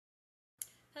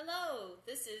Hello,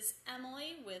 this is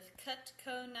Emily with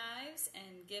Cutco Knives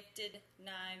and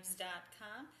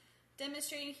GiftedKnives.com,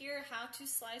 demonstrating here how to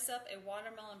slice up a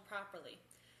watermelon properly.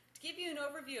 To give you an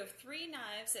overview of 3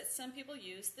 knives that some people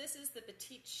use, this is the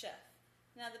Petite Chef.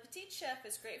 Now the Petite Chef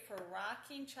is great for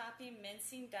rocking, chopping,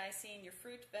 mincing, dicing your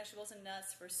fruit, vegetables, and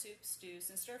nuts for soups, stews,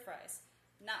 and stir fries,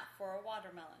 not for a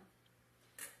watermelon.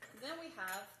 Then we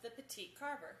have the Petite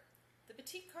Carver. The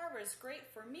Petite Carver is great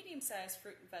for medium-sized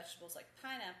fruit and vegetables like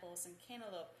pineapples and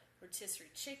cantaloupe,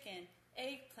 rotisserie chicken,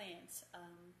 eggplants,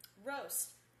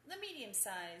 roast, the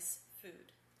medium-sized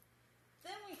food.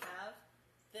 Then we have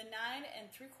the 9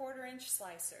 3/4 inch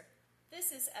slicer.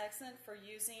 This is excellent for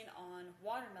using on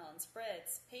watermelons,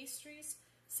 breads, pastries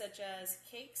such as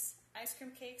cakes, ice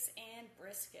cream cakes, and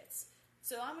briskets.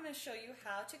 So I'm going to show you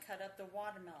how to cut up the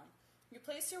watermelon. You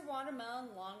place your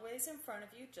watermelon long ways in front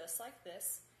of you, just like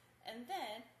this. And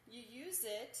then you use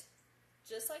it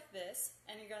just like this,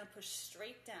 and you're going to push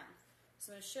straight down.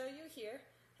 So I'm going to show you here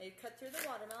how you cut through the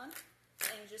watermelon,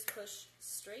 and you just push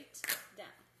straight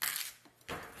down.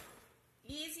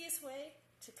 Easiest way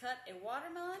to cut a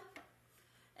watermelon,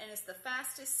 and it's the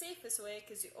fastest, safest way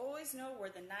because you always know where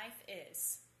the knife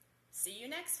is. See you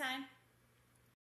next time.